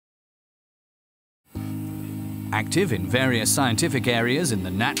Active in various scientific areas in the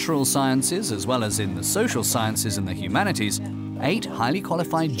natural sciences as well as in the social sciences and the humanities, 8 highly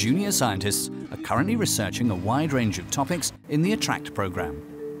qualified junior scientists are currently researching a wide range of topics in the ATTRACT program.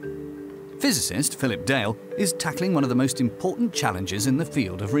 Physicist Philip Dale is tackling one of the most important challenges in the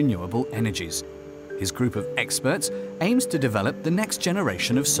field of renewable energies. His group of experts aims to develop the next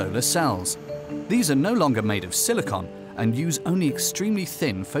generation of solar cells. These are no longer made of silicon and use only extremely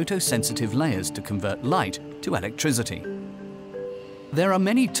thin photosensitive layers to convert light to electricity. There are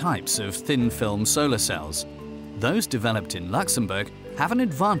many types of thin film solar cells. Those developed in Luxembourg have an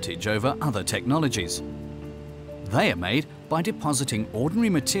advantage over other technologies. They are made by depositing ordinary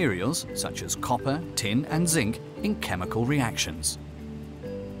materials such as copper, tin and zinc in chemical reactions.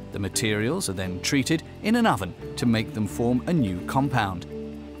 The materials are then treated in an oven to make them form a new compound.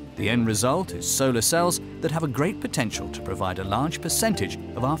 The end result is solar cells that have a great potential to provide a large percentage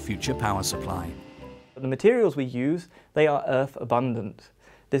of our future power supply. The materials we use, they are earth abundant.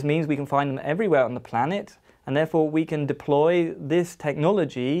 This means we can find them everywhere on the planet, and therefore we can deploy this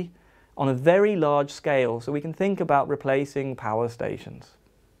technology on a very large scale, so we can think about replacing power stations.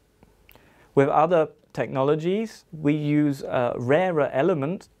 With other technologies, we use rarer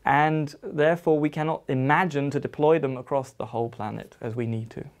elements, and therefore we cannot imagine to deploy them across the whole planet as we need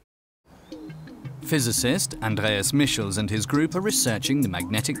to. Physicist Andreas Michels and his group are researching the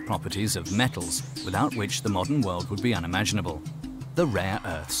magnetic properties of metals, without which the modern world would be unimaginable: the rare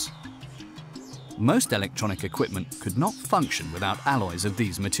earths. Most electronic equipment could not function without alloys of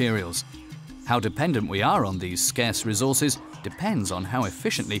these materials. How dependent we are on these scarce resources depends on how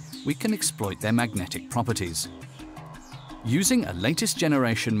efficiently we can exploit their magnetic properties. Using a latest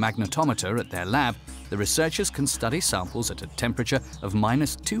generation magnetometer at their lab, the researchers can study samples at a temperature of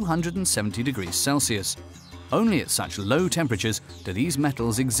 -270°C. Only at such low temperatures do these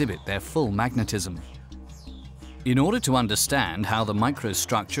metals exhibit their full magnetism. In order to understand how the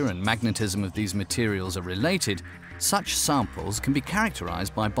microstructure and magnetism of these materials are related, such samples can be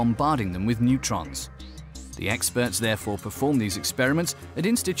characterized by bombarding them with neutrons. The experts therefore perform these experiments at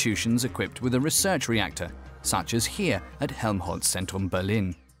institutions equipped with a research reactor, such as here at Helmholtz-Zentrum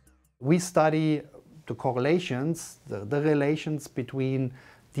Berlin. We study the correlations, the relations between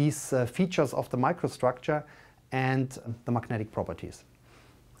these features of the microstructure and the magnetic properties.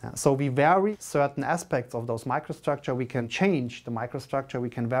 So we vary certain aspects of those microstructure. We can change the microstructure, we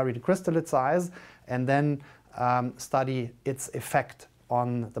can vary the crystalline size, and then study its effect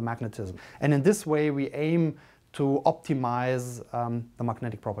on the magnetism. And in this way we aim to optimize the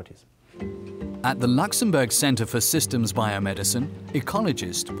magnetic properties. At the Luxembourg Center for Systems Biomedicine,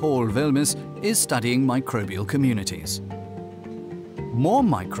 ecologist Paul Wilmers is studying microbial communities. More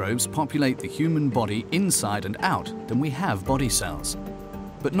microbes populate the human body inside and out than we have body cells.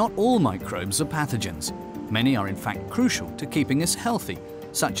 But not all microbes are pathogens. Many are in fact crucial to keeping us healthy,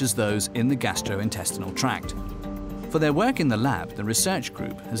 such as those in the gastrointestinal tract. For their work in the lab, the research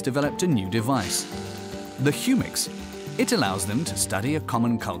group has developed a new device, the Humix. It allows them to study a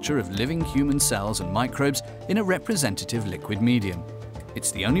common culture of living human cells and microbes in a representative liquid medium.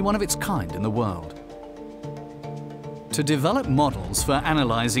 It's the only one of its kind in the world. To develop models for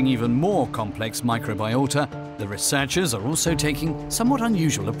analyzing even more complex microbiota, the researchers are also taking somewhat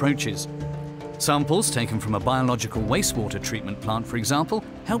unusual approaches. Samples taken from a biological wastewater treatment plant, for example,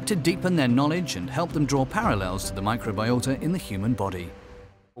 help to deepen their knowledge and help them draw parallels to the microbiota in the human body.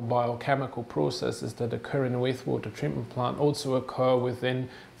 Biochemical processes that occur in a wastewater treatment plant also occur within,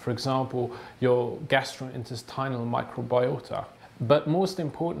 for example, your gastrointestinal microbiota. But most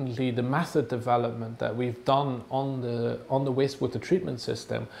importantly, the method development that we've done on the wastewater treatment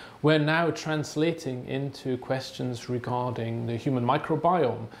system, we're now translating into questions regarding the human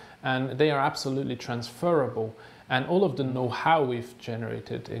microbiome, and they are absolutely transferable. And all of the know-how we've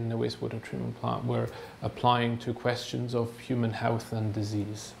generated in the wastewater treatment plant, we're applying to questions of human health and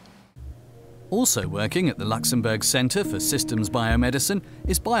disease. Also working at the Luxembourg Center for Systems Biomedicine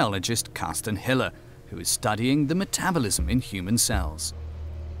is biologist Carsten Hiller, who is studying the metabolism in human cells.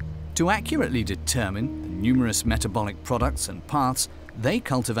 To accurately determine the numerous metabolic products and paths, they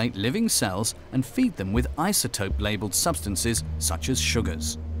cultivate living cells and feed them with isotope-labeled substances such as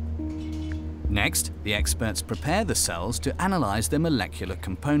sugars. Next, the experts prepare the cells to analyze their molecular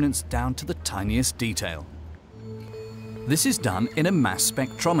components down to the tiniest detail. This is done in a mass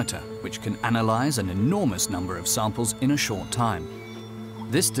spectrometer, which can analyze an enormous number of samples in a short time.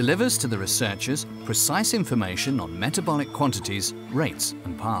 This delivers to the researchers precise information on metabolic quantities, rates,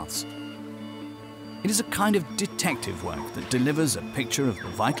 and paths. It is a kind of detective work that delivers a picture of the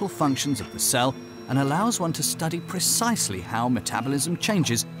vital functions of the cell and allows one to study precisely how metabolism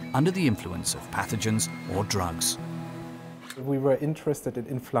changes under the influence of pathogens or drugs. We were interested in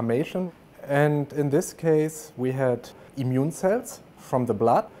inflammation, and in this case we had immune cells from the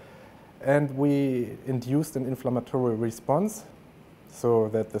blood, and we induced an inflammatory response so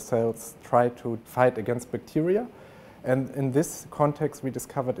that the cells try to fight against bacteria. And in this context we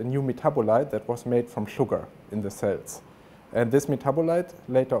discovered a new metabolite that was made from sugar in the cells. And this metabolite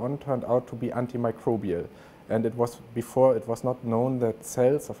later on turned out to be antimicrobial. And before it was not known that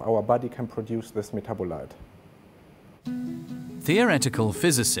cells of our body can produce this metabolite. Theoretical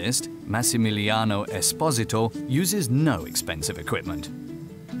physicist Massimiliano Esposito uses no expensive equipment.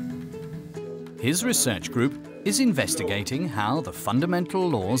 His research group is investigating how the fundamental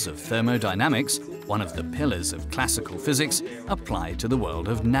laws of thermodynamics, one of the pillars of classical physics, apply to the world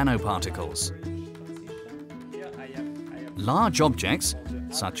of nanoparticles. Large objects,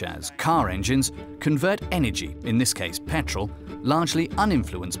 such as car engines, convert energy, in this case petrol, largely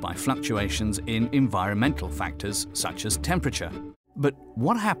uninfluenced by fluctuations in environmental factors such as temperature. But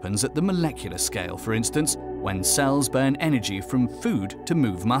what happens at the molecular scale, for instance, when cells burn energy from food to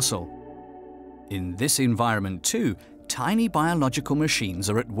move muscle? In this environment too, tiny biological machines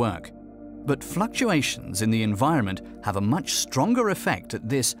are at work. But fluctuations in the environment have a much stronger effect at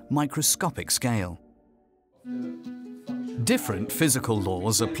this microscopic scale. Different physical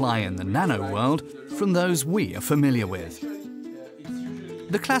laws apply in the nano world from those we are familiar with.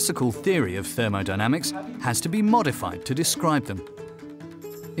 The classical theory of thermodynamics has to be modified to describe them.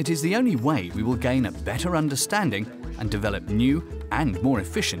 It is the only way we will gain a better understanding and develop new and more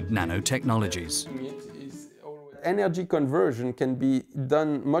efficient nanotechnologies. Energy conversion can be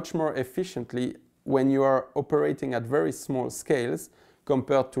done much more efficiently when you are operating at very small scales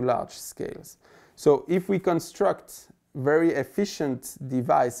compared to large scales. So if we construct very efficient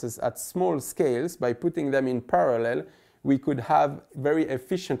devices at small scales by putting them in parallel, we could have very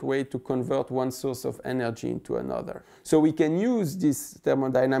efficient way to convert one source of energy into another. So we can use this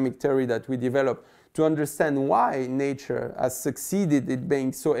thermodynamic theory that we developed to understand why nature has succeeded in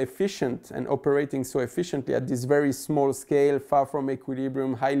being so efficient and operating so efficiently at this very small scale, far from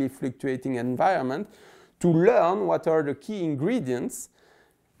equilibrium, highly fluctuating environment, to learn what are the key ingredients.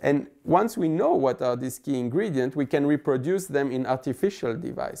 And once we know what are these key ingredients, we can reproduce them in artificial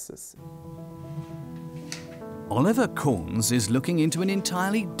devices. Oliver Corns is looking into an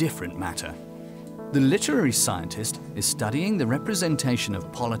entirely different matter. The literary scientist is studying the representation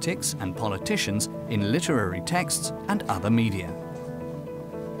of politics and politicians in literary texts and other media.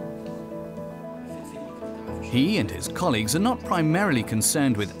 He and his colleagues are not primarily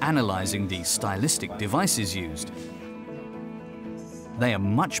concerned with analyzing the stylistic devices used. They are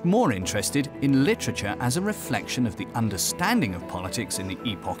much more interested in literature as a reflection of the understanding of politics in the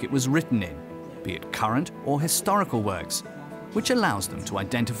epoch it was written in, be it current or historical works, which allows them to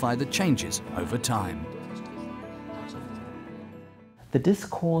identify the changes over time. The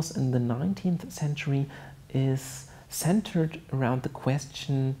discourse in the 19th century is centered around the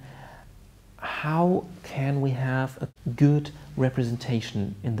question, how can we have a good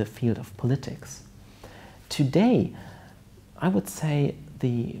representation in the field of politics? Today, I would say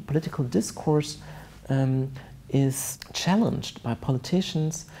the political discourse is challenged by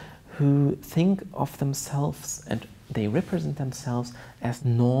politicians who think of themselves and they represent themselves as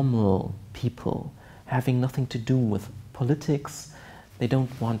normal people, having nothing to do with politics. They don't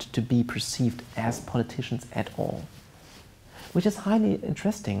want to be perceived as politicians at all. Which is highly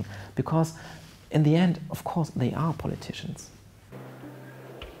interesting because in the end, of course, they are politicians.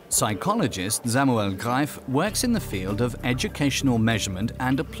 Psychologist Samuel Greif works in the field of educational measurement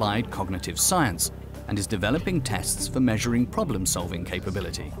and applied cognitive science and is developing tests for measuring problem-solving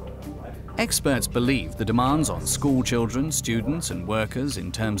capability. Experts believe the demands on school children, students and workers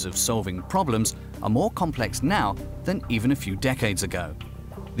in terms of solving problems are more complex now than even a few decades ago.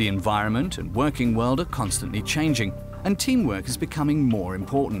 The environment and working world are constantly changing, and teamwork is becoming more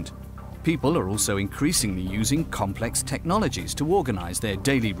important. People are also increasingly using complex technologies to organize their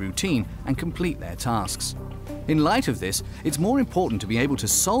daily routine and complete their tasks. In light of this, it's more important to be able to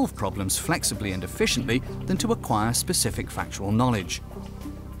solve problems flexibly and efficiently than to acquire specific factual knowledge.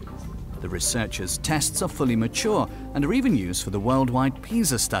 The researchers' tests are fully mature and are even used for the worldwide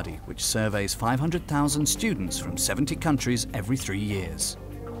PISA study, which surveys 500,000 students from 70 countries every 3 years.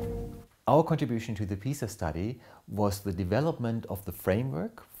 Our contribution to the PISA study was the development of the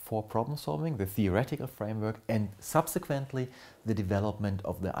framework for problem solving, the theoretical framework, and subsequently the development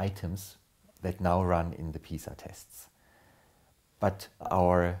of the items that now run in the PISA tests. But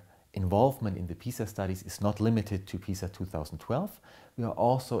our involvement in the PISA studies is not limited to PISA 2012. We are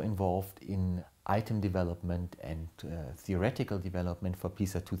also involved in item development and theoretical development for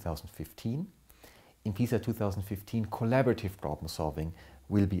PISA 2015. In PISA 2015, collaborative problem solving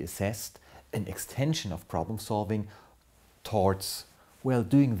will be assessed, an extension of problem solving towards, well,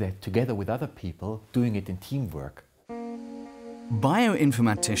 doing that together with other people, doing it in teamwork.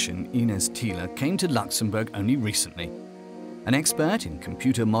 Bioinformatician Ines Thiele came to Luxembourg only recently. An expert in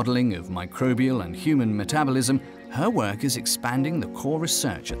computer modeling of microbial and human metabolism, her work is expanding the core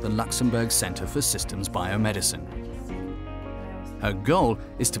research at the Luxembourg Center for Systems Biomedicine. Her goal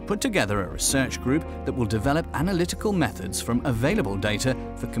is to put together a research group that will develop analytical methods from available data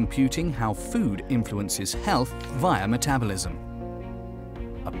for computing how food influences health via metabolism.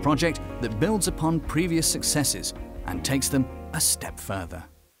 A project that builds upon previous successes and takes them a step further.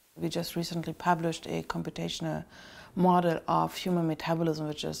 We just recently published a computational model of human metabolism,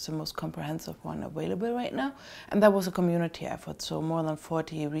 which is the most comprehensive one available right now. And that was a community effort, so more than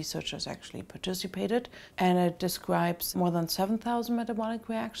 40 researchers actually participated. And it describes more than 7,000 metabolic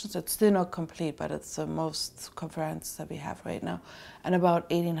reactions. It's still not complete, but it's the most comprehensive that we have right now. And about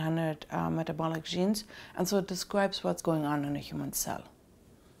 1,800 metabolic genes. And so it describes what's going on in a human cell.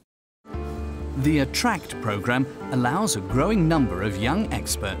 The ATTRACT program allows a growing number of young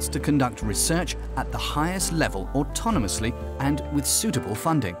experts to conduct research at the highest level autonomously and with suitable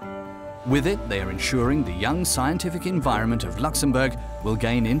funding. With it, they are ensuring the young scientific environment of Luxembourg will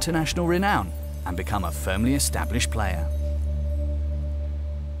gain international renown and become a firmly established player.